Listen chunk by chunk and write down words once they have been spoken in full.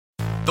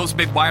Those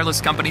big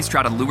wireless companies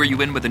try to lure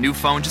you in with a new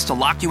phone just to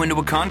lock you into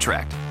a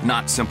contract.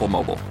 Not Simple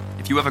Mobile.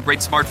 If you have a great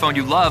smartphone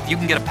you love, you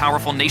can get a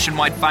powerful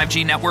nationwide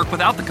 5G network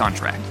without the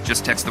contract.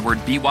 Just text the word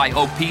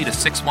BYOP to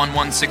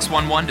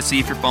 611611 to see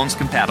if your phone's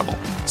compatible.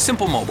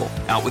 Simple Mobile.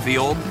 Out with the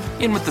old,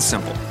 in with the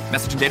simple.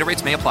 Message and data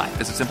rates may apply.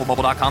 Visit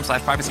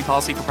simplemobile.com/privacy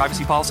policy for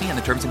privacy policy and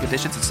the terms and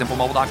conditions at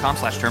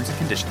simplemobile.com/terms and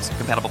conditions.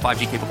 Compatible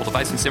 5G capable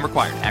device and SIM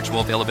required.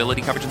 Actual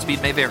availability, coverage, and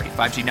speed may vary.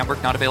 5G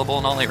network not available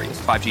in all areas.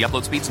 5G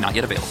upload speeds not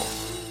yet available.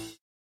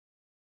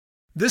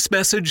 This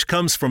message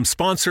comes from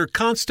sponsor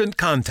Constant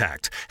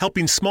Contact,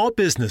 helping small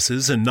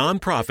businesses and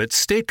nonprofits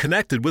stay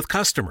connected with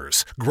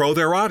customers, grow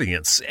their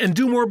audience, and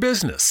do more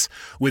business.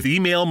 With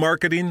email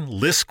marketing,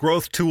 list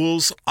growth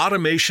tools,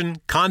 automation,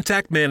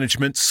 contact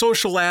management,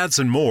 social ads,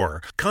 and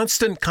more,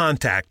 Constant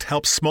Contact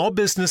helps small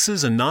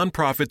businesses and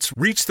nonprofits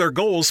reach their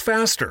goals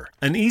faster.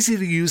 An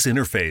easy-to-use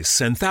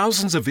interface and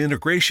thousands of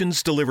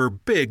integrations deliver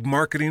big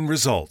marketing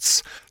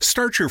results.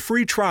 Start your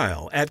free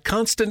trial at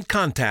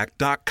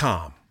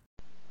ConstantContact.com.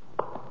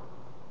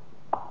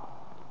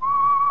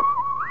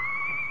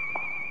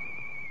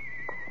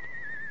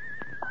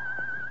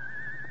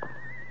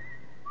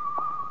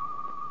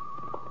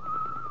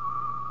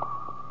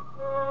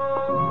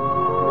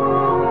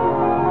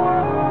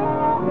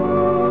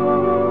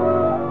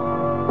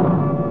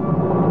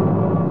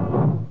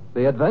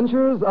 The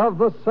Adventures of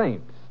the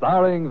Saint,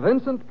 starring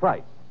Vincent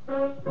Price.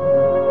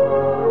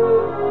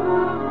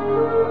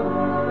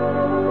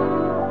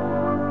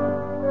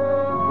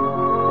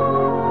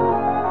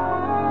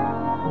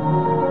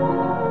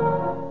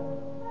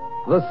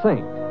 The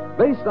Saint,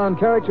 based on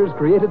characters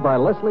created by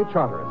Leslie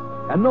Charteris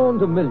and known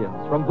to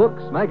millions from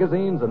books,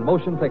 magazines, and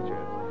motion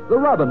pictures. The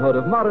Robin Hood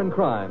of modern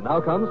crime now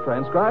comes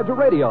transcribed to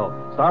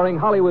radio, starring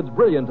Hollywood's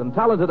brilliant and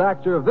talented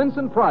actor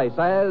Vincent Price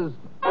as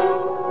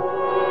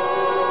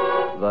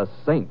the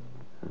Saint.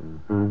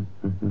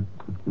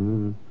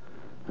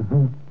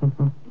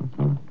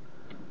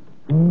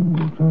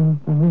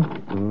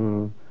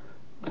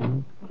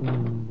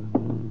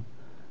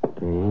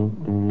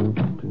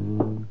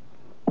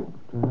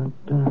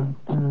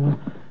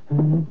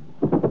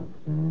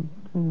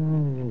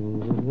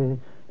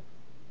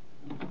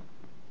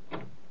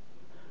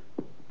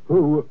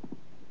 Who?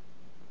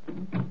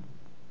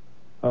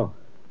 Oh,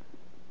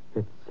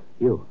 it's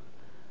you.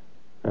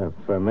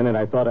 For a minute,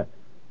 I thought I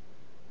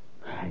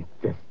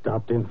just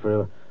stopped in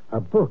for a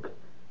book.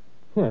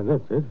 Yeah,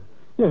 that's it.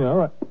 You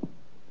know,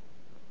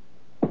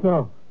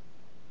 No.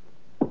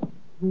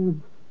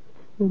 You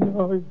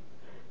know,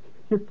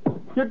 you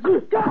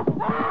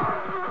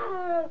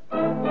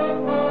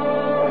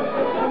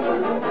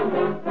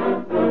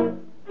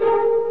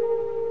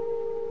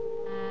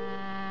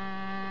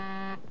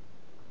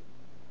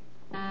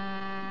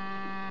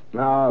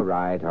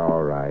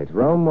All right.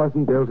 Rome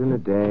wasn't built in a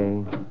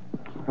day.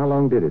 How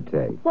long did it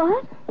take?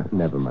 What?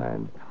 Never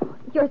mind.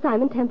 You're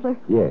Simon Templar?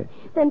 Yes.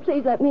 Then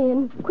please let me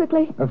in,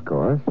 quickly. Of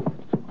course.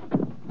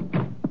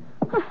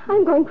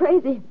 I'm going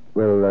crazy.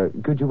 Well,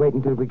 could you wait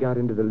until we got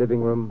into the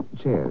living room?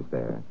 Chairs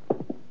there.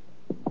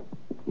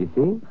 You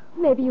see?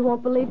 Maybe you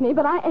won't believe me,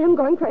 but I am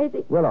going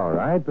crazy. Well, all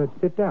right, but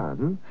sit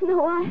down,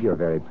 No, You're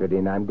very pretty,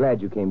 and I'm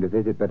glad you came to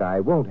visit, but I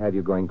won't have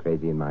you going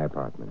crazy in my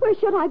apartment. Where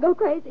should I go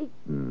crazy?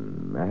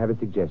 I have a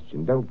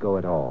suggestion. Don't go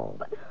at all.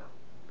 But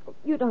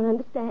you don't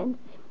understand.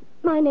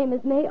 My name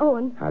is May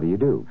Owen. How do you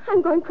do?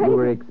 I'm going crazy. You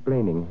were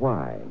explaining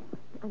why.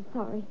 I'm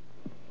sorry.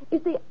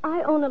 You see,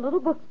 I own a little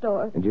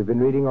bookstore. And you've been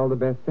reading all the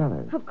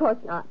bestsellers? Of course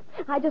not.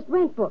 I just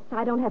rent books.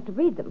 I don't have to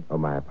read them. Oh,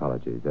 my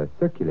apologies. A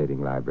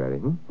circulating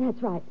library,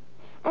 That's right.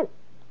 And...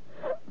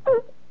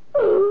 Are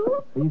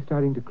you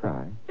starting to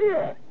cry?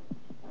 Yes.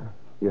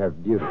 You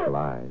have beautiful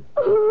eyes.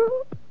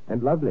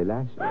 And lovely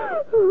lashes.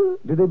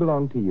 Do they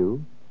belong to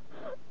you?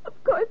 Of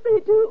course they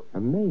do.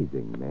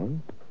 Amazing, May.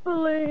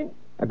 Maybelline.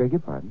 I beg your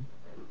pardon?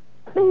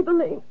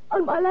 Maybelline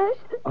on my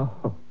lashes.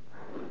 Oh,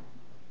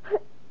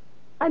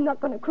 I'm not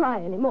going to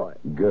cry anymore.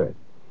 good.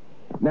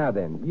 Now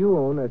then, you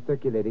own a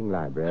circulating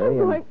library,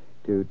 I'm and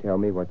to tell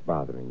me what's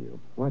bothering you.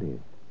 What is?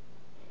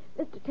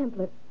 Mr.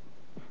 Templar,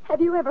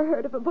 have you ever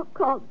heard of a book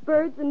called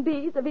Birds and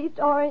Bees of East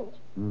Orange?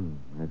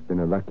 I've been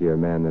a luckier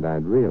man than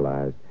I'd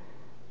realized.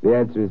 The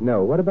answer is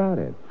no. What about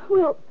it?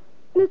 Well,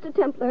 Mr.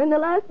 Templar, in the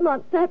last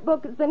month, that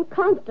book has been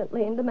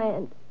constantly in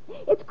demand.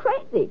 It's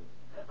crazy.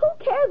 Who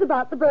cares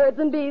about the birds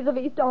and bees of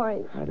East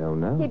Orange? I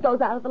don't know. It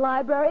goes out of the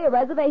library, a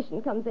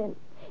reservation comes in.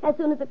 As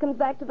soon as it comes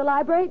back to the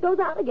library, it goes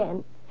out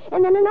again.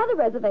 And then another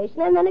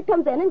reservation, and then it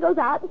comes in and goes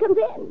out and comes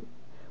in.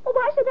 Well,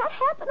 why should that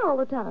happen all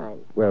the time?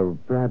 Well,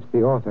 perhaps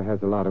the author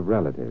has a lot of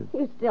relatives.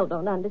 You still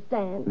don't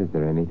understand. Is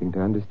there anything to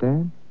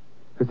understand?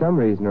 For some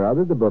reason or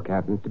other, the book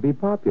happens to be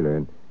popular,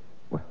 and,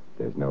 well,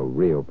 there's no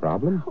real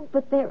problem. Oh,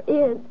 but there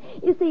is.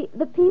 You see,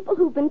 the people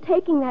who've been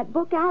taking that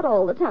book out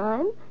all the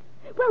time,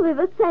 well, they're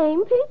the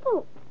same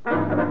people.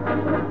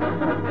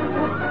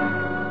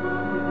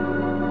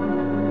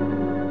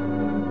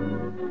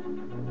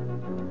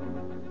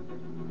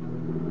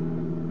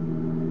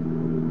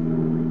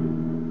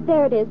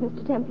 There it is,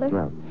 Mr. Templar.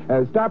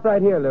 Well, stop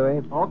right here,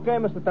 Louis. Okay,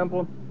 Mr.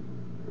 Temple.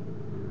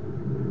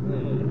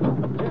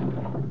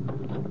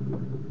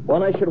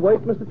 One I should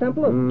wait, Mr.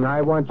 Templar?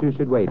 I want you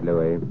should wait,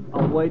 Louis.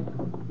 I'll wait.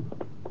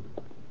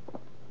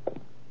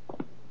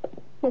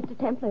 Mr.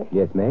 Templar,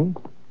 Yes, May?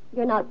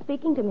 you're not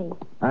speaking to me.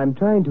 I'm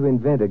trying to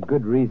invent a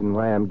good reason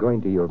why I'm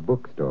going to your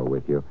bookstore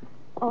with you.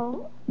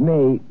 Oh?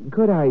 May,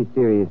 could I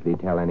seriously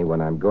tell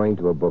anyone I'm going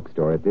to a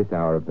bookstore at this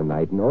hour of the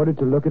night in order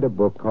to look at a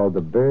book called The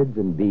Birds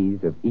and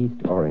Bees of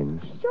East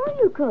Orange? Sure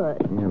you could.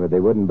 Yeah, but they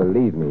wouldn't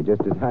believe me,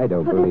 just as I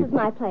don't Well, believe... this is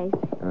my place.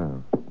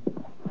 Oh.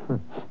 Huh.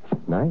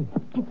 Nice.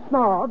 It's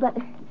small, but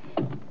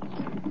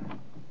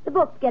the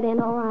books get in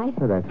all right.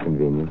 Well, that's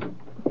convenient.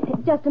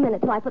 Just a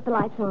minute till I put the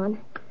lights on.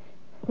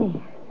 There.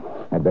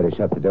 I'd better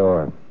shut the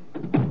door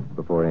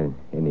before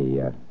any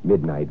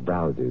midnight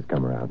browsers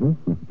come around.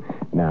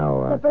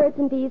 Now, The Birds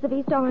and Bees of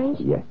East Orange?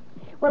 yes,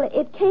 Well,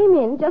 it came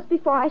in just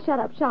before I shut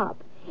up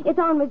shop. It's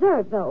on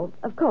reserve, though,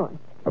 of course.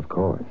 of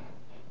course.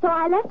 So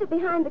I left it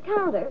behind the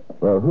counter.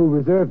 Well, who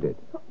reserved it?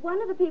 One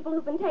of the people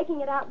who've been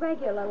taking it out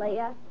regularly.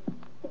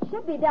 It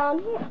should be down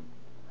here.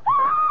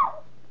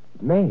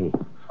 May.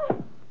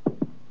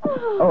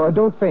 Oh,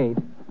 don't faint.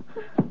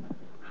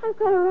 I've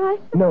got a right.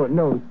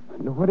 No.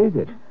 What is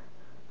it?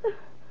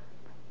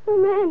 A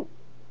man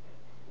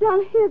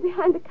down here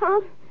behind the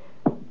counter.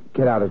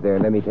 Get out of there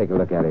and let me take a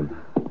look at him.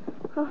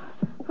 Oh,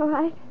 all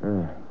right.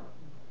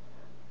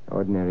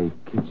 Ordinary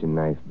kitchen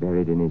knife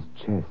buried in his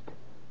chest.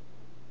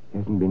 He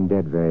hasn't been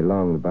dead very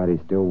long. The body's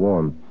still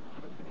warm.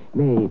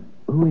 May,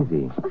 who is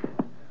he?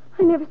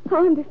 I never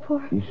saw him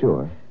before. You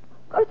sure?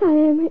 Of course I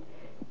am.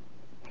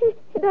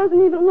 He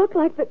doesn't even look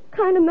like the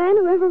kind of man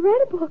who ever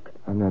read a book.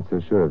 I'm not so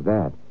sure of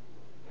that.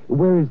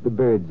 Where is the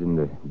Birds and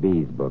the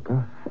Bees book,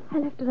 huh? I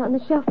left it on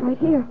the shelf right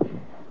here.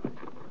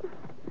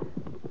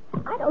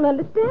 I don't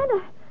understand.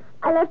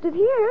 I left it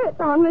here. It's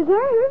on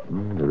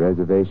reserve. The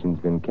reservation's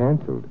been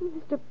canceled.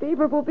 Mr.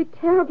 Bieber will be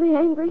terribly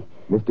angry.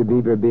 Mr.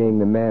 Bieber being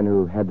the man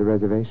who had the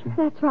reservation?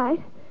 That's right.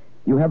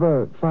 You have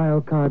a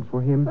file card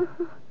for him?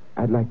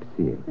 I'd like to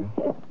see it.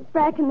 It's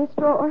back in this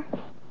drawer.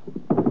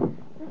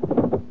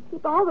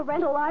 Keep all the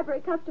rental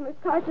library customers'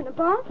 cards in a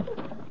box.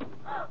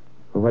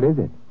 Well, what is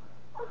it?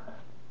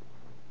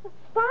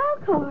 File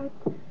cards.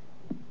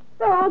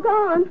 They're all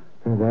gone.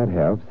 Well, that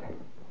helps.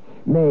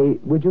 May,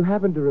 would you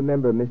happen to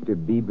remember Mr.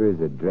 Bieber's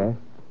address?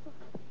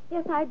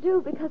 Yes, I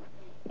do, because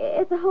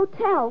it's a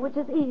hotel, which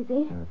is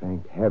easy. Oh,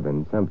 thank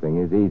heaven something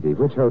is easy.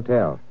 Which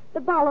hotel? The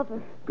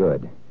Bolivar.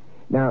 Good.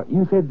 Now,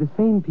 you said the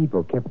same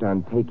people kept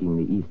on taking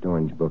the East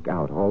Orange book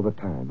out all the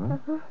time, huh?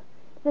 Uh-huh.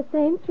 The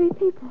same three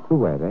people. Who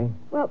were they?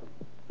 Well,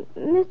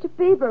 Mr.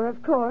 Bieber,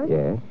 of course.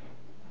 Yes.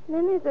 And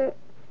then there's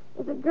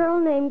a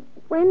girl named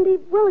Wendy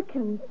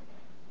Willikins.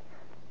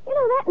 You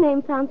know, that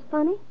name sounds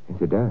funny.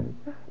 Yes, it does.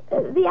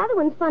 The other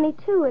one's funny,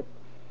 too. It's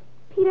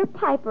Peter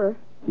Piper.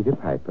 Peter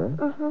Piper?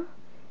 Uh-huh.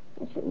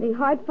 It shouldn't be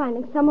hard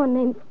finding someone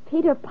named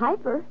Peter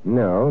Piper.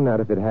 No, not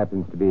if it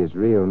happens to be his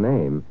real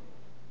name.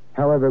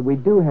 However, we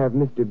do have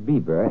Mr.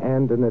 Bieber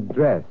and an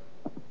address.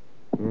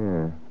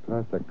 Yeah,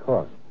 plus a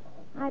cost.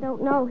 I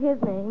don't know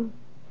his name.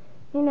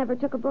 He never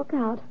took a book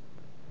out.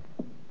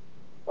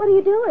 What are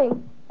you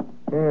doing?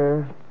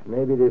 Yeah,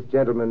 maybe this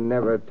gentleman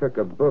never took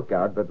a book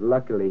out, but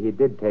luckily he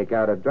did take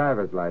out a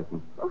driver's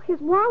license. Oh, his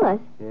wallet.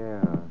 Yeah,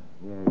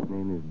 his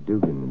name is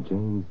Dugan,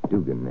 James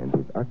Dugan, and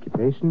his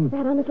occupation? Is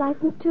that on his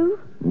license, too?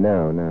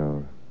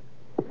 No.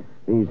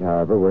 These,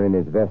 however, were in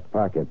his vest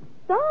pocket.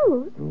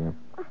 Those? Yep.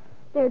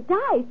 They're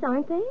dice,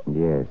 aren't they?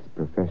 Yes,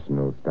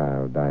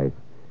 professional-style dice.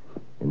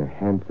 In a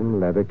handsome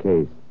leather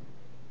case.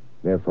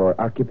 Therefore,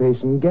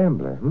 occupation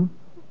gambler,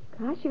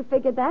 Gosh, you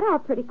figured that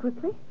out pretty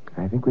quickly.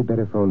 I think we'd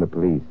better phone the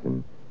police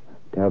and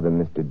tell them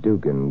Mr.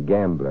 Dugan,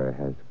 gambler,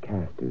 has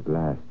cast his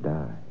last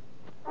die.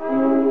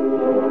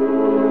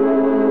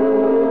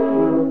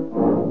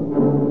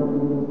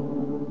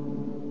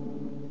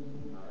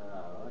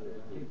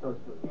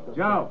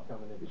 Joe,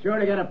 be sure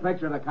to get a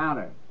picture of the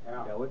counter.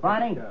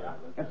 Barney,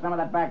 get some of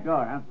that back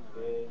door, huh?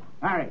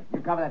 Harry, you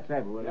cover that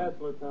table, will you? Yes,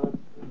 Lieutenant.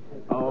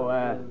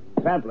 Oh,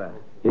 Templar.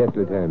 Yes,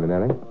 Lieutenant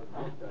Manelli.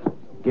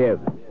 Give.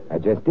 I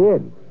just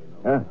did.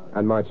 Huh?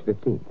 On March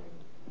 15th.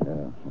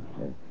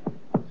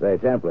 Say,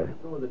 Templar,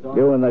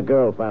 you and the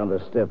girl found the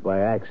stiff by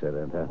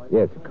accident, huh?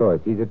 Yes, of course.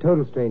 He's a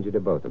total stranger to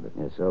both of us.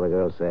 Yes, so the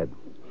girl said.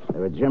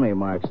 There were jimmy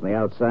marks on the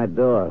outside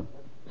door.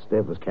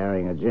 Stiff was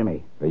carrying a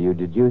jimmy. Are you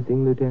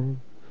deducing, Lieutenant?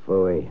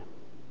 Phooey.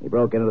 He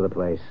broke into the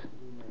place.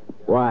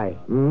 Why?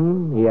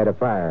 He had a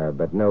fire,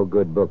 but no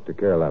good book to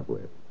curl up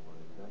with.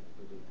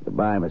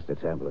 Goodbye, Mr.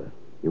 Templar.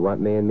 You want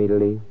me and me to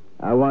leave?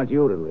 I want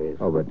you to leave.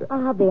 Oh, but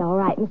I'll be all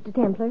right, Mr.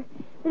 Templar.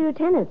 The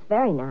lieutenant's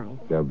very nice.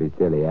 don't be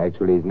silly.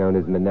 Actually, he's known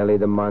as Manelli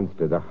the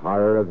Monster, the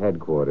horror of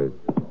headquarters.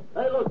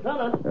 Hey,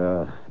 Lieutenant.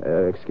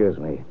 Excuse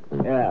me.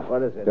 Yeah,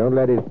 what is it? Don't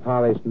let his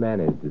polished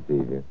manners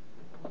deceive you.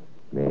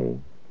 May,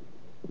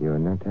 you're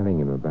not telling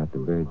him about the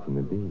birds and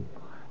the bees.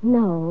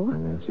 No.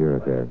 Well, that's your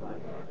affair.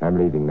 I'm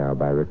leaving now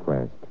by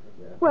request.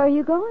 Where are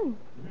you going?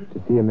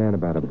 To see a man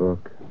about a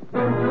book.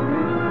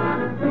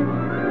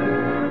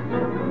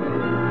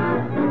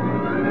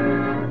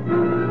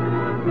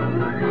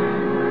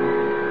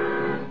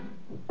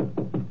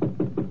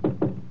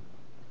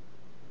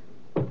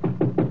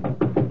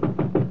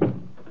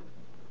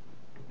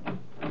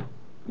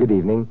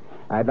 evening.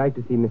 I'd like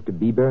to see Mr.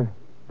 Bieber.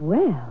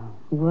 Well,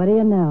 what do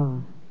you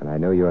know? And I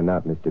know you're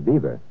not Mr.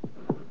 Bieber.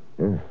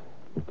 Mr.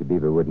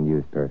 Bieber wouldn't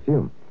use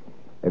perfume.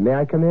 May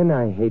I come in?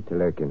 I hate to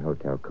lurk in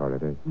hotel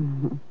corridors.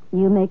 Mm-hmm.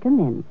 You may come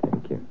in.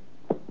 Thank you.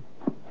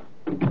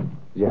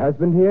 Is your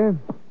husband here?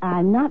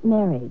 I'm not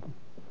married.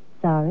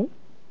 Sorry?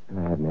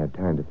 I haven't had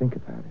time to think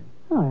about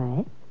it. All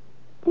right.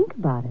 Think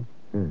about it.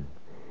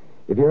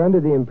 If you're under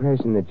the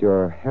impression that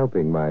you're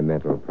helping my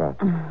mental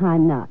process...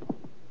 I'm not.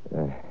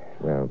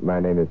 Well, my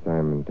name is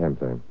Simon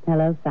Templar.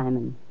 Hello,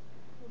 Simon.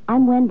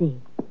 I'm Wendy.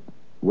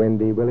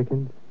 Wendy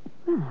Willikins?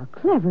 Well,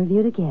 clever of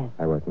you to guess.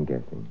 I wasn't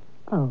guessing.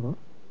 Oh?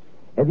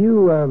 Have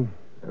you,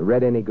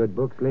 read any good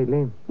books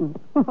lately?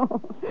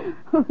 Oh,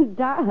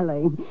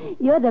 darling,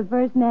 you're the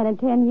first man in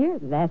 10 years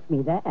that asked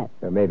me that.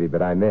 Maybe,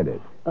 but I meant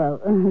it. Well,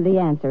 the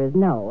answer is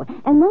no.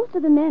 And most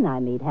of the men I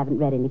meet haven't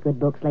read any good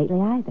books lately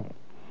either.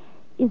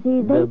 You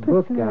see, they The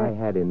prefer... book I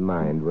had in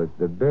mind was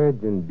The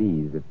Birds and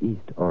Bees of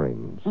East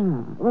Orange.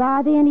 Oh. Well,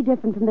 are they any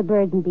different from the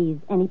birds and bees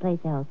anyplace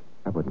else?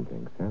 I wouldn't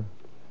think so.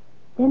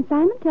 Then,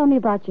 Simon, tell me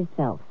about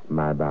yourself.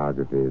 My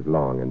biography is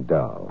long and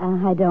dull.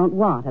 I don't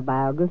want a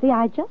biography.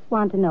 I just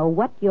want to know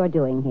what you're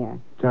doing here.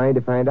 Trying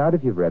to find out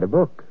if you've read a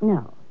book.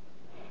 No.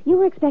 You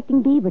were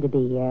expecting Bieber to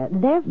be here.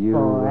 Therefore...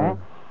 You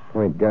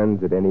point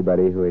guns at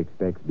anybody who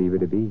expects Bieber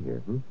to be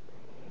here.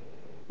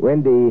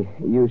 Wendy,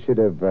 you should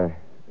have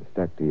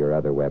stuck to your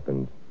other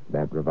weapons.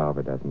 That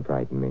revolver doesn't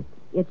frighten me.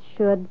 It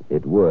should.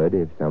 It would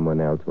if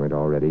someone else weren't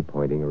already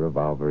pointing a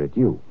revolver at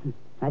you.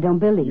 I don't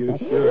believe You it.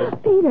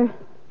 should. Peter.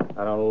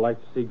 I don't like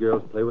to see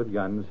girls play with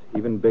guns,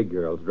 even big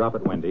girls. Drop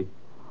it, Wendy.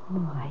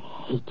 Oh, I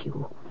hate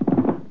you.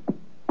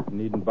 You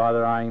needn't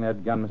bother eyeing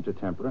that gun, Mr.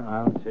 Templar.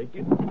 I'll take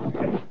it.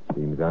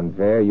 Seems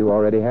unfair. You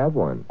already have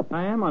one.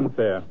 I am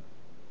unfair.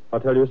 I'll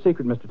tell you a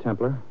secret, Mr.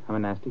 Templar. I'm a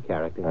nasty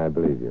character. I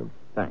believe you.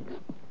 Thanks.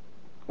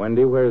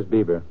 Wendy, where's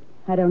Bieber?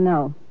 I don't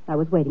know. I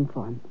was waiting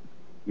for him.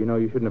 You know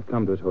you shouldn't have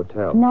come to his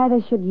hotel.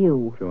 Neither should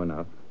you. True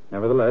enough.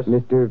 Nevertheless...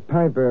 Mr.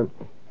 Piper,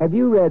 have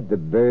you read The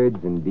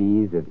Birds and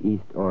Bees of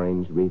East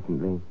Orange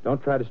recently?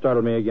 Don't try to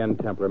startle me again,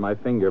 Templar. My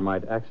finger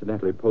might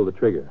accidentally pull the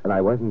trigger. Well,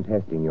 I wasn't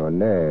testing your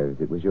nerves.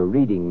 It was your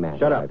reading matter.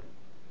 Shut up.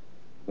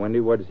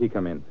 Wendy, where does he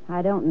come in?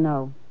 I don't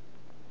know.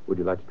 Would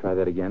you like to try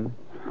that again?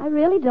 I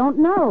really don't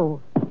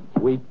know.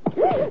 Sweet.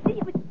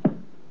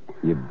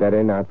 You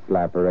better not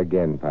slap her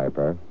again,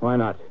 Piper. Why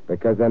not?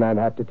 Because then I'd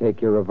have to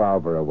take your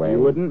revolver away. You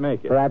wouldn't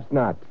make it. Perhaps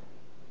not.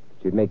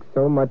 She'd make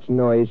so much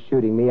noise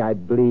shooting me,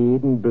 I'd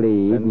bleed and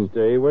bleed. Then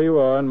stay where you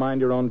are and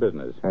mind your own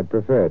business. I'd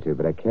prefer to,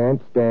 but I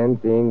can't stand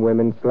seeing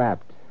women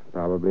slapped.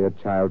 Probably a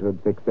childhood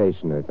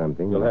fixation or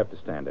something. You'll have to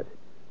stand it.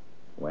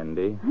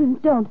 Wendy.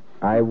 Don't.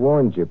 I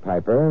warned you,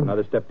 Piper.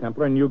 Another step,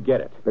 Templar, and you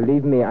get it.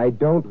 Believe me, I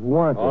don't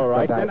want it. All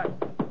right, but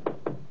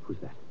then. Who's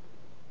that?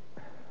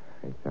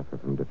 I suffer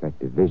from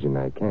defective vision.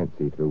 I can't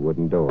see through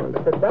wooden doors.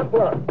 Mr.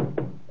 Templar.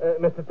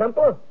 Mr.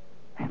 Templar?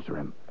 Answer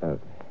him.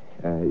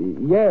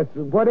 Yes,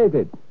 what is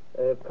it?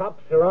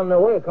 Cops are on their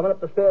way, coming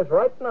up the stairs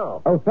right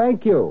now. Oh,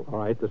 thank you. All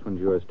right, this one's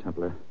yours,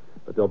 Templar.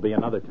 But there'll be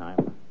another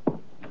time.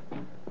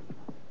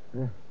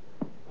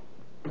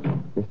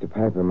 Mr.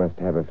 Piper must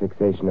have a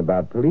fixation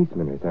about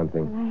policemen or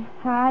something.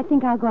 I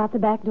think I'll go out the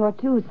back door,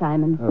 too,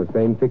 Simon. Oh,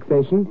 same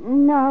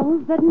fixation?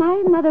 No, but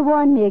my mother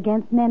warned me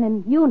against men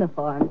in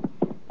uniform.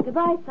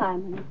 Goodbye,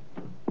 Simon.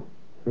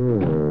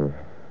 Hmm.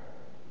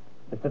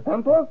 Mr.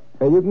 Templar?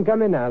 You can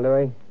come in now,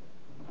 Louis.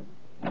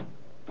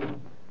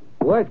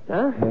 Worked,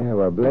 huh? Yeah,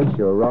 well, bless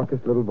your raucous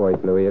little voice,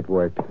 Louis. It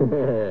worked.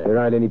 There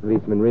aren't any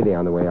policemen really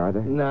on the way, are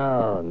there?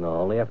 No,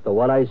 only after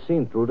what I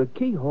seen through the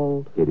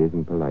keyhole. It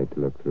isn't polite to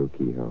look through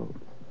keyholes.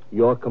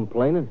 You're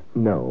complaining?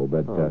 No,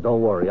 but... Don't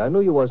worry. I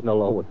knew you wasn't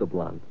alone with the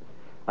blonde.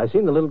 I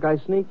seen the little guy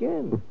sneak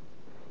in.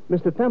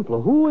 Mr.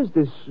 Templar, who is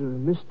this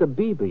Mr.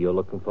 Bieber you're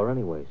looking for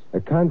anyways? A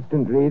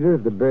constant reader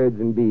of The Birds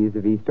and Bees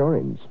of East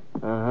Orange.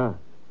 Uh-huh.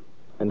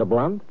 And the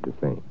blonde? The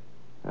same.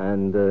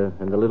 And the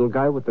little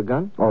guy with the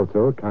gun? Also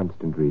a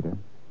constant reader.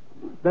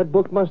 That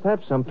book must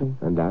have something.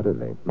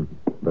 Undoubtedly.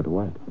 But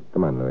what?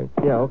 Come on, Louis.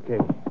 Yeah, okay.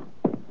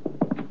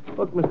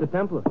 Look, Mr.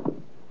 Templar.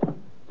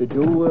 Did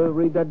you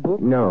read that book?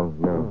 No.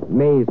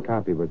 May's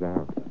copy was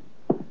out.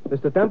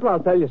 Mr. Templar,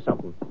 I'll tell you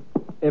something.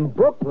 In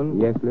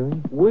Brooklyn... Yes, Louis?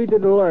 We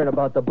didn't learn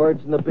about the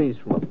birds and the bees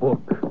from a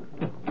book.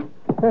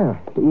 Ah,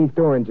 East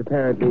Orange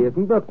apparently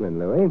isn't Brooklyn,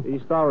 Louis.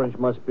 East Orange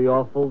must be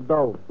awful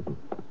dull.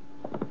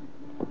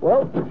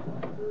 Well,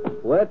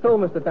 where to,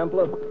 Mr.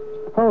 Templar?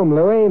 Home,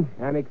 Louis.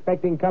 I'm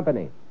expecting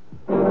company.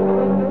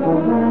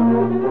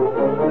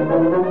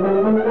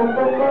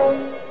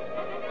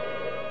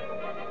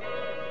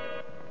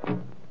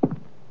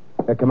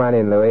 Come on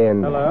in, Louis,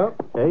 and... Hello?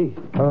 Hey,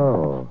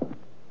 Oh,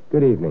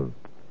 good evening.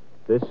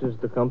 this is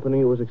the company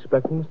you was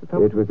expecting, Mr.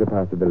 Templar? It was a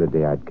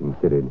possibility I'd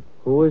considered.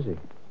 Who is he?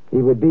 He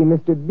would be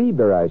Mr.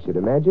 Bieber, I should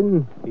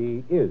imagine.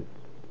 He is.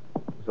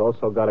 He's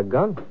also got a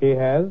gun. He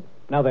has?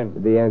 Now then,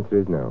 The answer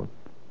is no.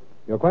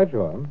 you're quite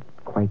sure?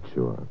 Quite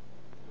sure.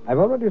 I've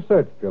already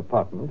searched your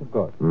apartment, of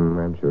course.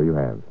 I'm sure you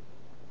have.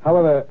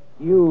 However,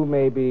 you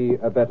may be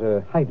a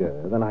better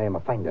hider than I am a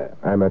finder.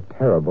 I'm a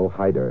terrible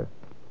hider.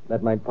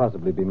 That might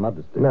possibly be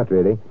modesty. Not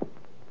really.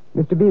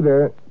 Mr.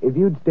 Bieber, if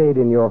you'd stayed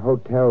in your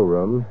hotel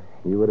room,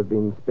 you would have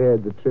been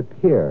spared the trip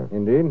here.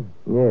 Indeed?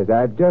 Yes,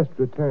 I've just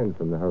returned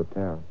from the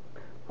hotel.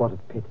 What a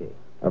pity.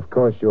 Of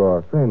course,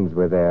 your friends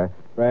were there.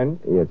 Friend?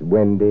 Yes,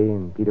 Wendy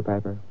and Peter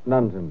Piper.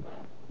 Nonsense.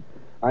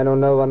 I know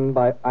no one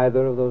by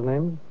either of those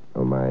names.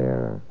 Oh, my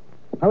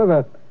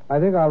However, I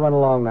think I'll run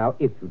along now,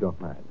 if you don't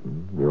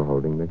mind. You're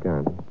holding the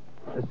gun.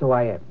 So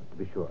I am, to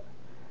be sure.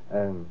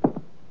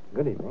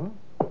 Good evening.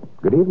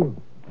 Good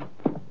evening.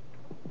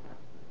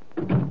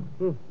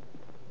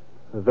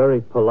 A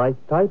very polite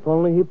type,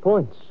 only he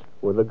points.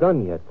 With a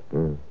gun yet.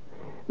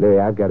 Louis,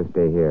 I've got to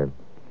stay here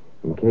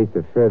in case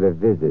of further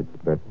visits,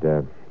 but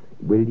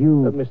will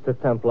you... Mr.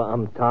 Templar,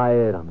 I'm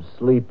tired. I'm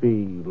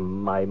sleepy.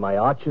 My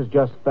arches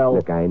just fell.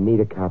 Look, I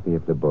need a copy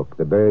of the book,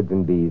 The Birds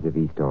and Bees of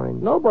East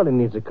Orange. Nobody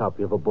needs a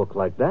copy of a book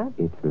like that.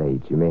 It's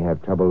late. You may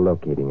have trouble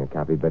locating a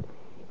copy, but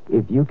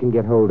if you can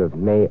get hold of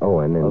May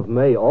Owen and... Of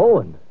May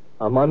Owen?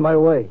 I'm on my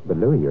way. But,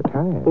 Louis, you're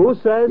tired. Who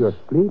says? You're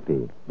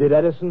sleepy. Did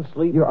Edison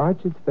sleep? Your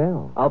arches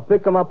fell. I'll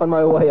pick him up on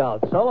my way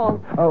out. So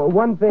long. Oh,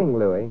 one thing,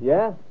 Louis.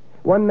 Yeah?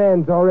 One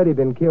man's already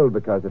been killed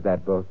because of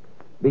that book.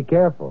 Be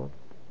careful.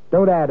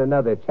 Don't add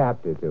another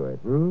chapter to it,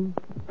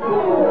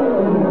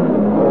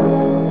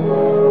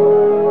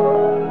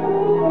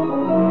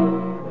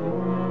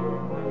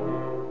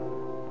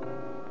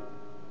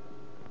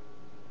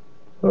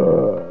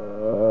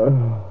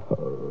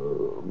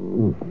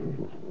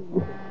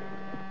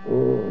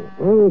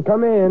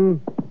 Come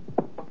in.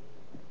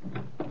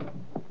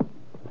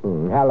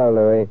 Hello,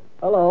 Louis.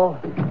 Hello.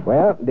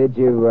 Well, did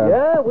you...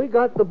 Yeah, we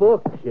got the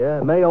book. Yeah,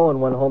 May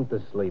Owen went home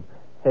to sleep.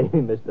 Hey,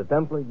 Mr.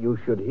 Templar, you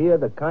should hear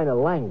the kind of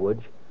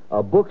language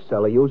a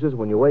bookseller uses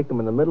when you wake him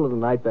in the middle of the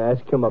night to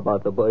ask him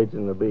about the birds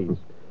and the bees.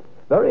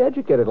 Very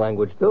educated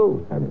language,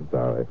 too. I'm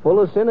sorry. Full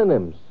of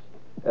synonyms.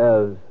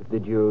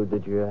 Did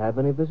you have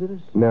any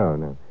visitors?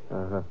 No.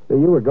 Uh-huh.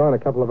 You were gone a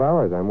couple of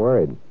hours. I'm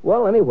worried.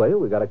 Well, anyway,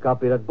 we got a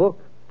copy of that book.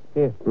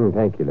 Here.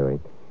 Thank you,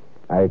 Louis.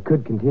 I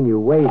could continue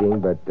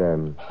waiting, but...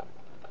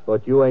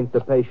 But you ain't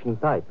the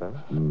patient type, huh?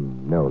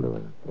 No,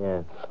 Louis.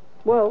 Yeah.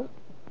 Well,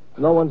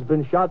 no one's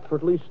been shot for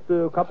at least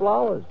a couple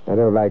hours. I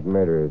don't like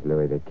murderers,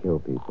 Louis. They kill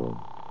people.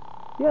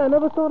 Yeah, I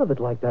never thought of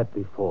it like that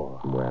before.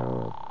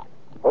 Well...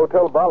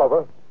 Hotel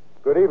Bolivar.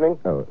 Good evening.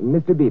 Oh,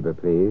 Mr. Bieber,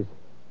 please.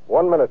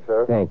 1 minute,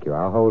 sir. Thank you.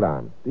 I'll hold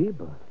on.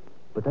 Bieber?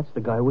 But that's the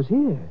guy who was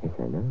here. Yes,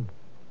 I know.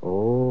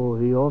 Oh,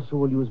 he also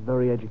will use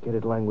very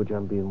educated language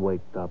on being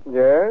waked up.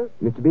 Yes?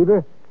 Mr.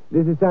 Bieber,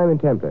 this is Simon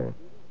Templar.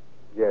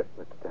 Yes,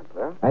 Mr.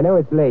 Templar. I know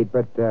it's late,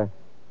 but, Mr.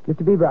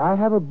 Bieber, I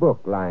have a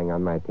book lying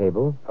on my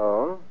table.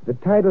 Oh? The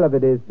title of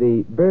it is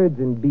The Birds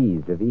and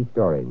Bees of East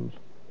Orange.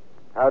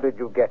 How did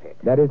you get it?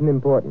 That isn't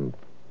important.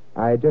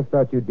 I just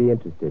thought you'd be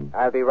interested.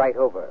 I'll be right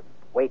over.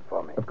 Wait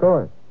for me. Of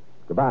course.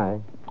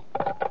 Goodbye.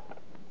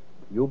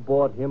 You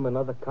bought him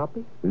another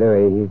copy?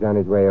 Louis, he's on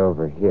his way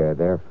over here,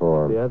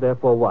 therefore... Yeah,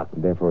 therefore what?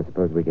 Therefore,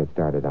 suppose we get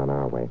started on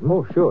our way.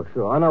 Oh, sure.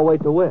 On our way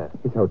to where?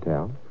 His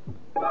hotel.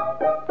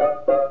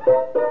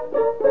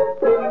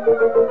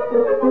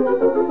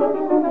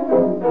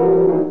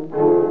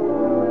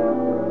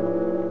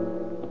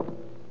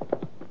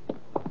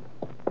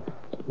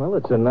 Well,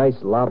 it's a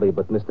nice lobby,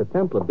 but Mr.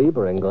 Templar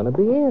Bieber ain't going to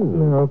be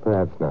in. No,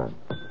 perhaps not.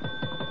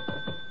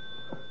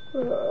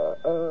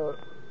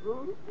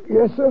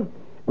 Yes, sir?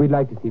 We'd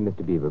like to see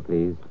Mr. Bieber,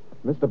 please.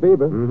 Mr.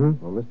 Bieber?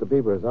 Mm-hmm. Well, Mr.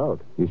 Bieber is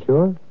out. You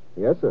sure?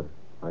 Yes, sir.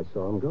 I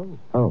saw him go.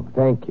 Oh,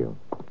 thank you.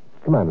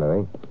 Come on,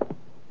 Louis.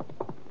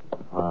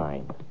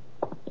 Fine.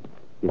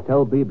 You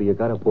tell Bieber you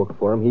got a book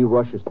for him, he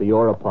rushes to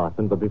your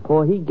apartment, but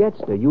before he gets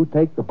there, you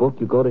take the book,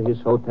 you go to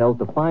his hotel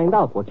to find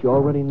out what you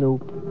already knew.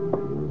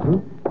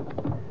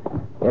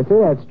 Yes,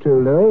 sir, that's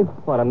true, Louis.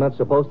 What, I'm not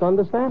supposed to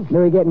understand?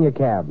 Louis, get in your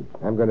cab.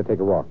 I'm going to take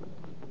a walk.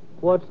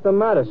 What's the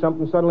matter?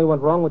 Something suddenly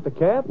went wrong with the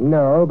cab?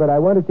 No, but I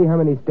want to see how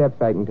many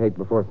steps I can take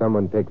before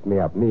someone picks me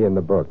up, me and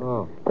the book.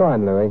 Oh. Go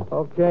on, Louis.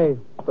 Okay,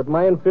 but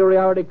my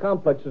inferiority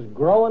complex is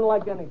growing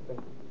like anything.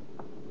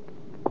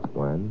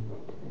 1,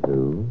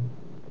 2,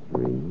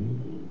 3,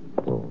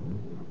 4,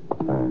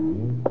 5,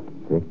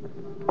 6,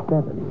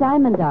 7.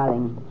 Simon,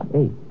 darling.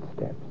 8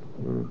 steps.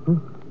 Mm-hmm.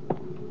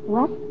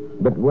 What?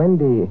 But,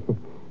 Wendy,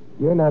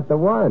 you're not the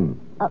one.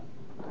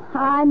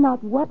 I'm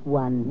not what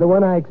one? The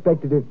one I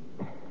expected to...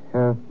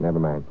 Oh, never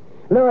mind.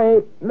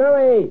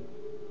 Louis!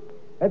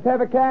 Let's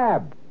have a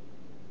cab.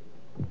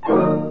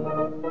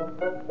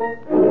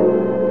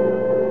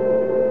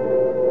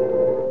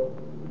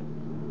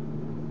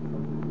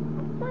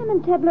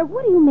 Simon Templar,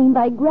 what do you mean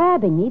by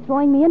grabbing me,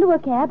 throwing me into a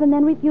cab, and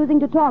then refusing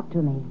to talk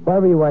to me? Why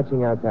were you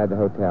watching outside the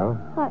hotel?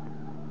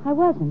 I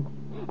wasn't.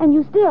 And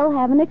you still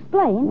haven't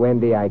explained.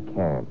 Wendy, I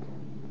can't.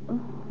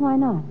 Why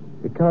not?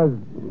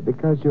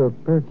 Because your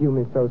perfume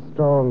is so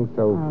strong,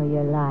 so... Oh,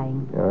 you're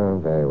lying. Oh,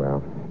 very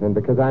well. And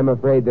because I'm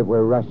afraid that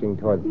we're rushing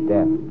towards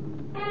death.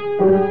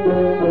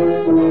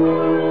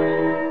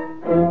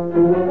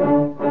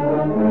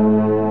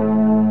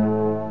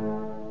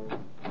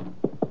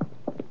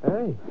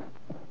 Hey,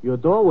 your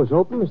door was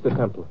open, Mr.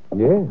 Templar.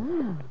 Yes.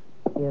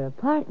 Your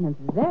apartment's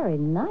very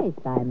nice,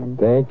 Simon.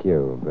 Thank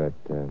you, but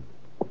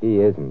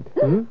he isn't.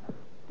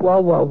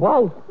 Well.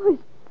 Oh,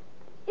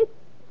 it's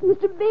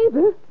Mr.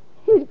 Beaver.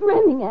 He's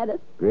grinning at us.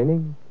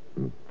 Grinning?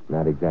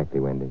 Not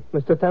exactly, Wendy.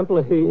 Mr.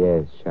 Templar, he...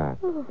 Yes, shot.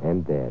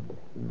 And dead.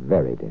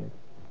 Very dead.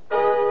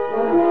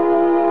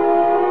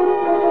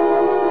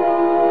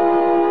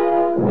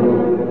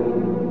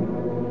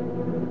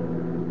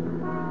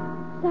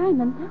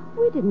 Simon,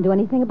 we didn't do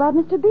anything about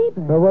Mr.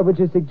 Beaver. Well, what would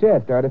you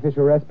suggest?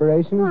 Artificial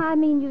respiration? No, I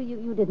mean,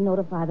 you didn't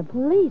notify the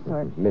police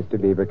or...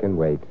 Mr. Beaver can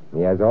wait.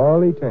 He has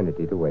all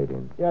eternity to wait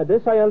in. Yeah,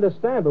 this I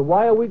understand, but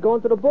why are we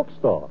going to the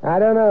bookstore? I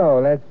don't know.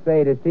 Let's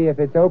say to see if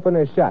it's open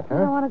or shut, huh? I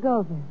don't want to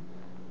go there.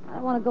 I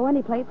don't want to go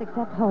any place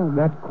except home.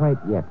 Not quite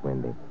yet,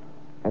 Wendy.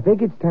 I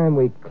think it's time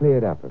we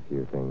cleared up a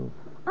few things.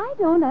 I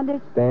don't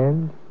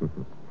understand.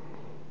 Stand?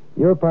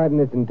 Your part in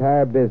this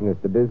entire business,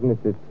 the business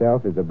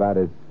itself, is about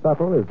as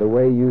subtle as the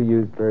way you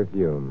use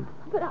perfume.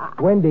 But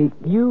Wendy,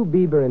 you,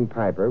 Bieber, and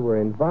Piper were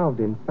involved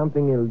in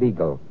something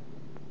illegal.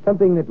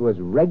 Something that was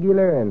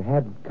regular and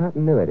had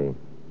continuity.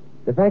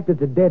 The fact that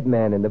the dead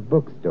man in the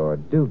bookstore,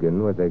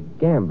 Dugan, was a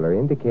gambler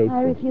indicates...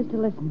 I refuse to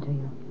listen to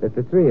you. That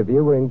the three of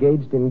you were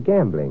engaged in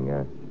gambling,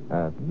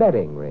 a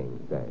betting ring,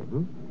 say.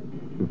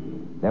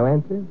 No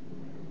answer?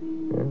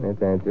 Well,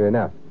 that's answer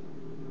enough.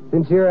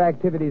 Since your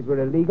activities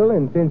were illegal,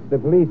 and since the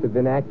police have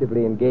been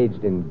actively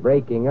engaged in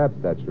breaking up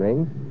such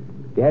rings,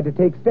 you had to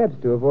take steps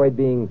to avoid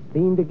being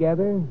seen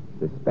together,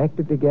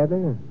 suspected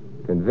together,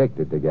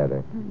 convicted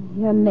together.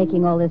 You're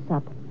making all this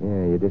up.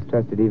 Yeah, you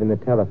distrusted even the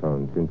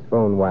telephone, since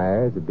phone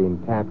wires have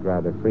been tapped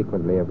rather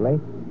frequently of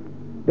late.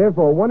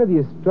 Therefore, one of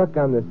you struck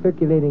on the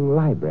circulating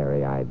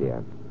library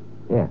idea.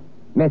 Yeah,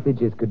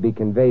 messages could be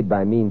conveyed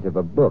by means of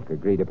a book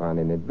agreed upon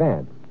in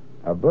advance.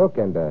 A book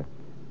and a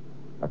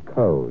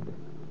code.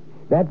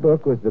 That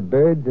book was The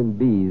Birds and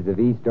Bees of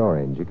East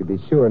Orange. You could be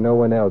sure no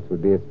one else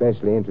would be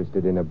especially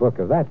interested in a book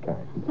of that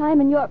kind.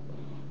 Simon, you're...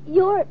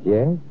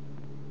 Yes?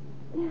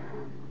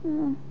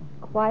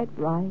 Quite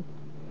right.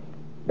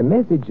 The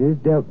messages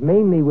dealt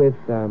mainly with,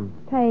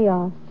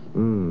 Payoffs.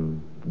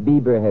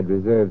 Bieber had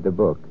reserved the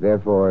book.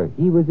 Therefore,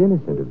 he was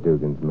innocent of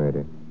Dugan's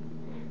murder.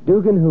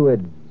 Dugan, who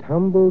had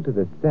tumbled to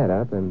the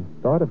setup and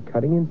thought of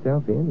cutting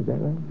himself in. Is that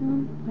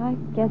right? I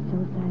guess so,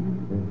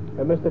 Simon.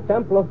 Mr.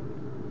 Templar,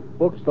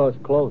 bookstore's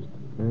closed.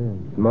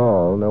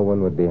 Small. No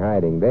one would be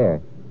hiding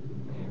there.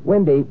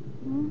 Wendy,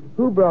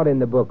 who brought in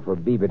the book for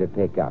Bieber to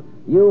pick up?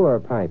 You or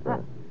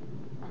Piper?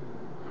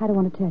 I don't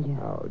want to tell you.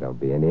 Oh, don't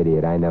be an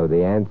idiot. I know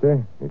the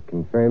answer. It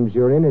confirms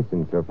your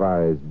innocence so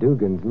far as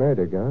Dugan's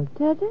murder goes.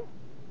 Does it?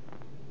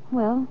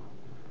 Well,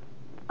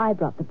 I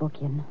brought the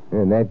book in.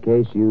 In that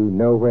case, you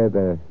know where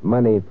the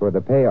money for the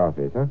payoff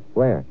is, huh?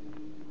 Where?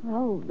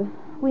 Well,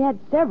 we had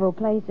several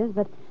places,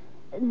 but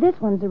this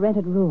one's a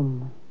rented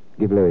room.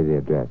 Give Louis the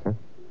address, huh?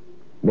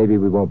 Maybe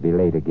we won't be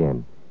late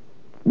again.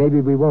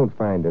 Maybe we won't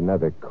find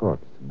another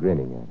corpse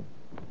grinning at us.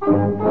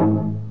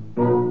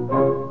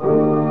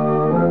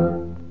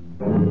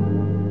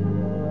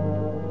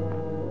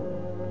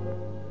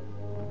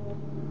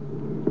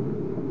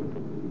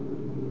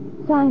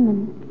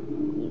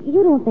 Simon,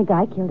 you don't think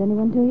I killed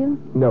anyone, do you?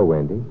 No,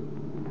 Wendy.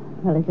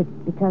 Well, is it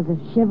because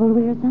of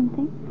chivalry or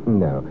something?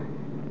 No.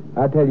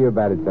 I'll tell you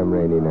about it some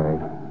rainy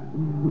night.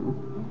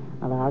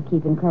 Well, I'll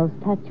keep in close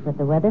touch with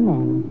the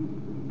weatherman.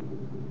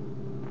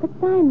 But,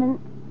 Simon,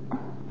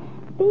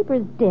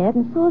 Bieber's dead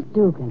and so's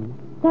Dugan.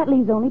 That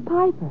leaves only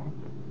Piper.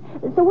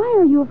 So why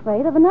are you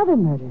afraid of another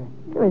murder?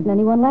 There isn't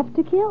anyone left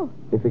to kill.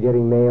 You're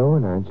forgetting May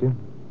Owen, aren't you?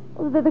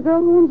 Was that the girl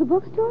who owns the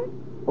bookstore?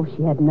 Oh,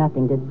 she had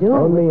nothing to do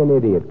Only an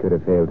idiot could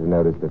have failed to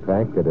notice the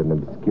fact that an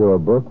obscure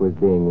book was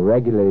being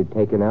regularly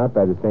taken out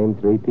by the same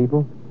three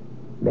people.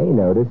 They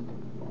noticed.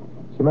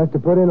 She must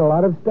have put in a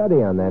lot of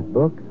study on that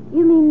book.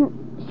 You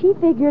mean she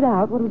figured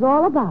out what it was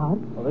all about?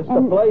 Well, this is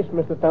the place,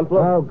 Mr.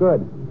 Templar. Oh,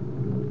 good.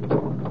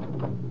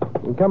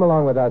 And come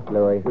along with us,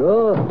 Louis.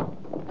 Sure.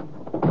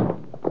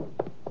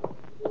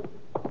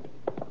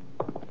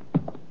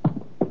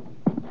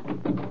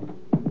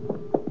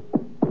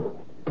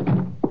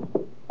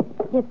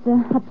 It's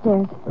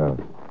upstairs. Oh.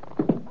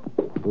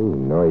 Ooh,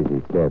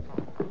 noisy steps.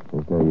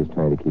 There's no use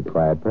trying to keep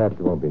quiet. Perhaps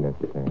it won't be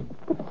necessary.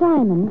 But,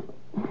 Simon,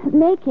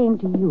 May came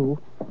to you.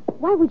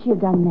 Why would she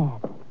have done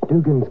that?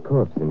 Dugan's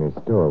corpse in her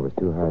store was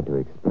too hard to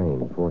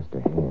explain. Forced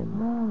her hand.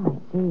 Oh,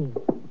 I see.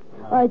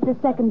 Oh, it's the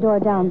second door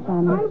down,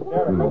 Simon.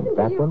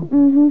 That one?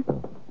 Mm-hmm.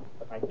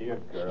 My dear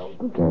girl.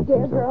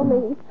 Dear girl,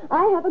 me.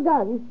 I have a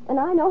gun, and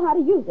I know how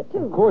to use it,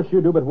 too. Of course you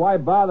do, but why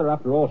bother?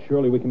 After all,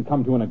 surely we can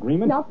come to an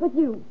agreement. Not with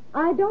you.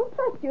 I don't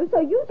trust you,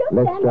 so you just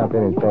Let's stand drop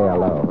there in and you say are.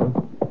 hello,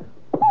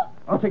 huh?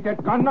 I'll take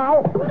that gun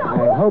now.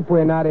 I hope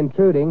we're not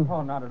intruding.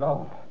 Oh, not at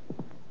all.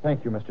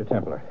 Thank you, Mr.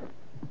 Templar.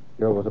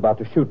 Girl was about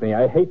to shoot me.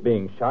 I hate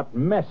being shot.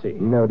 Messy.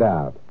 No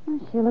doubt. Oh,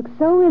 she looks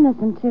so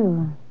innocent,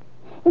 too.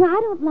 You know,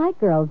 I don't like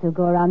girls who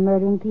go around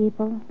murdering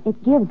people.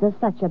 It gives us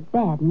such a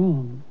bad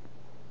name.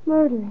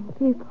 Murdering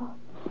people.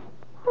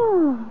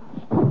 Oh.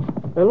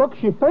 Hey, look,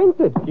 she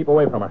fainted. Keep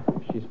away from her.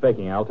 She's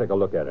faking. I'll take a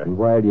look at her. And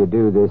while you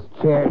do, this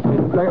chair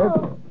should...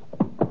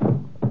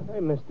 Hey,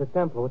 Mr.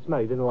 Templar, what's the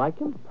matter? You didn't like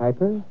him?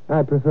 Piper?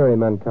 I prefer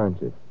him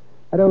unconscious.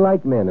 I don't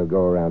like men who go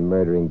around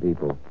murdering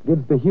people.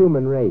 Gives the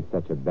human race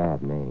such a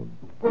bad name.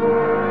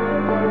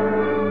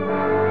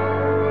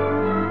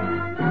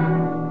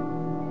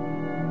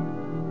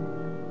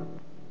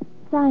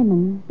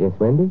 Simon, Yes,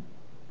 Wendy?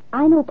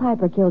 I know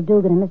Piper killed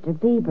Dugan and Mr.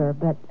 Bieber,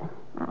 but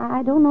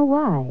I don't know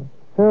why.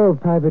 So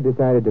Piper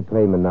decided to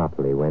play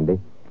Monopoly, Wendy.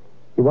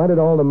 He wanted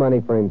all the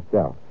money for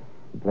himself.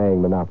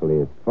 Playing Monopoly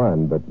is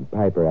fun, but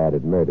Piper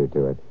added murder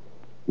to it.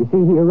 You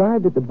see, he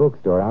arrived at the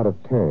bookstore out of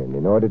turn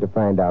in order to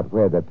find out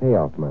where the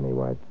payoff money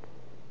was,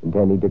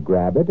 intending to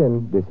grab it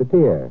and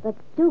disappear. But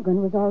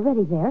Dugan was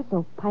already there,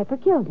 so Piper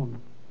killed him.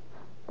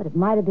 But it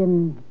might have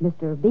been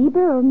Mr.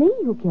 Bieber or me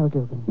who killed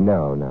Dugan.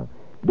 No.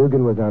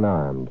 Dugan was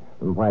unarmed.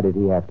 And why did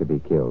he have to be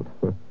killed?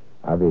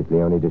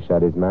 Obviously only to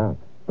shut his mouth.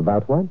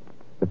 About what?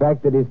 The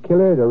fact that his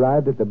killer had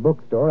arrived at the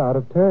bookstore out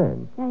of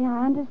turn. Yeah,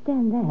 I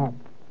understand that.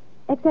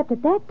 Except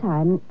at that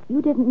time,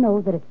 you didn't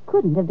know that it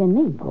couldn't have been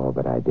me. Oh,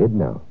 but I did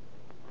know.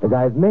 As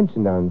I've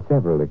mentioned on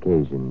several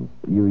occasions,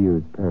 you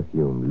use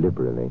perfume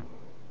liberally.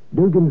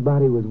 Dugan's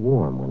body was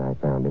warm when I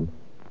found him,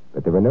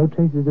 but there were no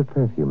traces of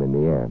perfume in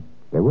the air.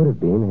 There would have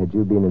been had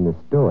you been in the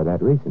store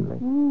that recently.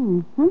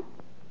 Mm-hmm.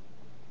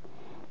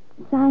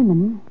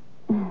 Simon,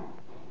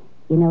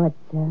 you know,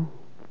 it's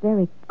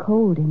very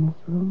cold in this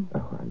room.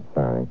 Oh, I'm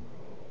sorry.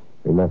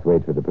 We must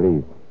wait for the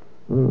police.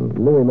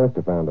 Louis must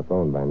have found a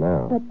phone by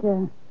now.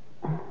 But,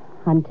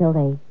 until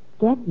they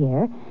get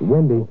here...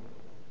 Wendy,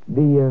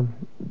 the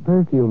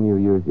perfume you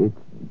use,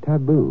 it's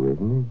taboo,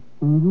 isn't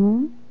it?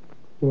 Mm-hmm.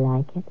 You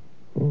like it?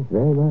 Yes,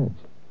 very much.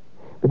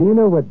 But do you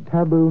know what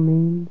taboo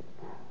means?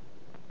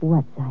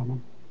 What,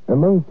 Simon?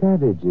 Among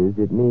savages,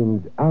 it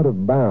means out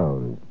of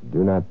bounds,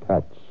 do not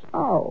touch.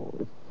 Oh,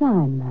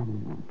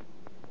 Simon.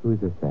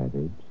 Who's a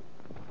savage?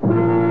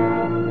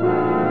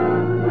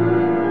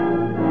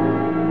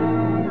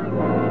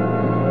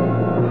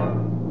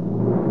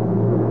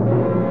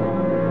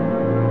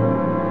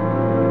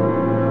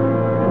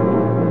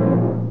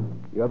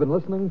 You have been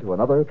listening to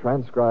another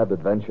transcribed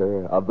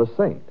adventure of the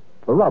Saint,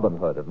 the Robin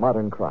Hood of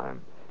modern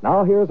crime.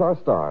 Now here's our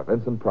star,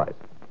 Vincent Price.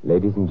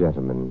 Ladies and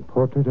gentlemen,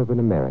 Portrait of an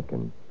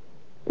American.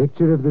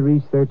 Picture of the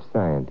research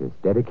scientist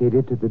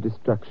dedicated to the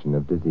destruction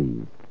of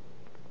disease.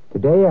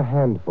 Today, a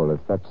handful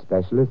of such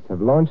specialists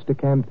have launched a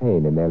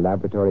campaign in their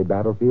laboratory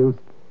battlefields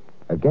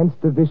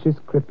against the vicious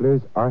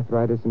cripplers,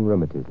 arthritis and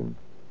rheumatism.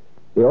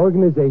 The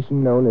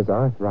organization known as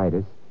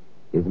Arthritis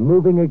is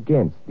moving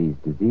against these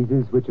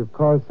diseases which have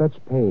caused such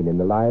pain in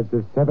the lives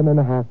of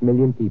 7.5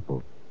 million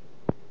people.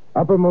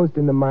 Uppermost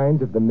in the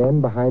minds of the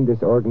men behind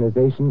this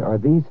organization are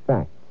these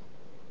facts.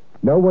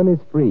 No one is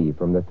free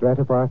from the threat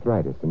of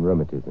arthritis and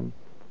rheumatism,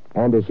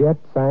 and as yet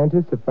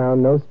scientists have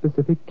found no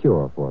specific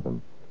cure for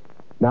them.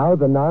 Now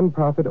the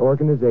non-profit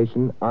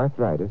organization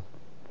Arthritis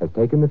has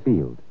taken the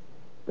field.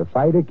 The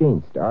fight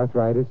against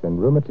arthritis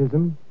and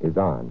rheumatism is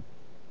on.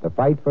 The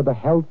fight for the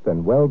health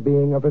and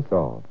well-being of us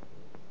all.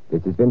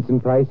 This is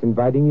Vincent Price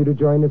inviting you to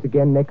join us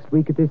again next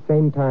week at this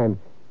same time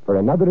for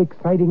another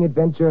exciting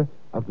adventure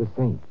of the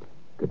Saint.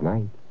 Good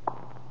night.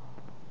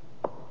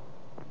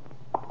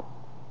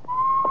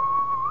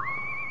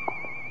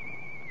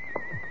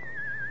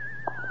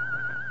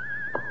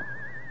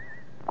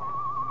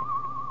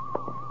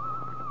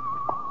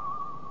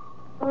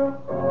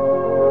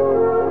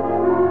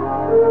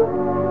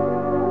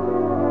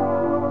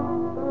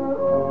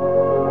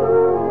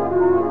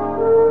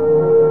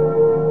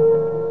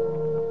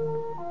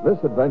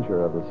 This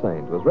adventure of the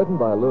Saint was written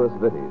by Louis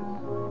Vittes.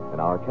 In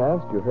our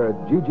cast, you heard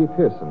Gigi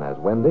Pearson as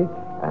Wendy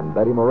and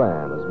Betty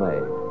Moran as May.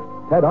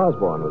 Ted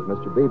Osborne was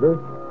Mr. Bieber,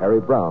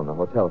 Harry Brown, the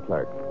hotel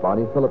clerk.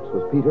 Barney Phillips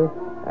was Peter,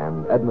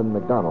 and Edmund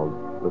McDonald,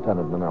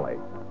 Lieutenant Manelli.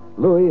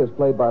 Louis is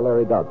played by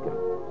Larry Dobkin.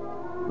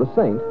 The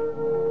Saint,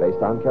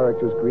 based on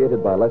characters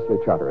created by Leslie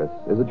Charteris,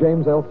 is a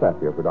James L.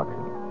 Safier production.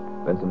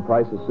 Vincent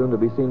Price is soon to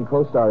be seen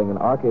co-starring in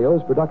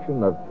RKO's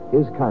production of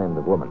His Kind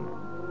of Woman.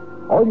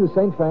 All you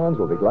Saint fans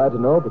will be glad to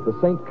know that the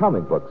Saint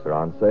comic books are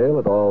on sale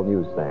at all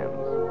newsstands.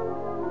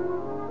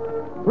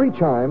 3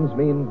 chimes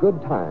mean good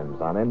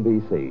times on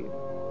NBC.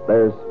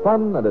 There's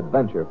fun and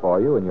adventure for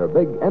you in your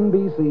big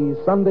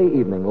NBC Sunday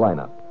evening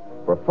lineup.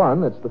 For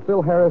fun, it's the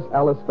Phil Harris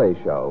Alice Faye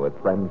Show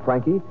with friend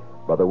Frankie,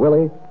 Brother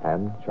Willie,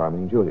 and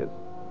Charming Julius.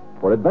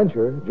 For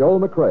adventure, Joel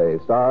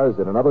McRae stars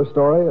in another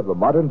story of the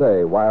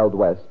modern-day Wild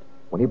West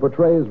when he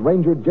portrays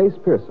Ranger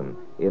Jace Pearson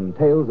in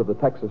Tales of the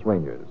Texas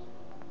Rangers.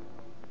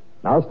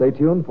 Now stay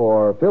tuned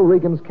for Phil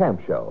Regan's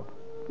Camp Show,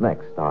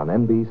 next on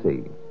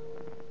NBC.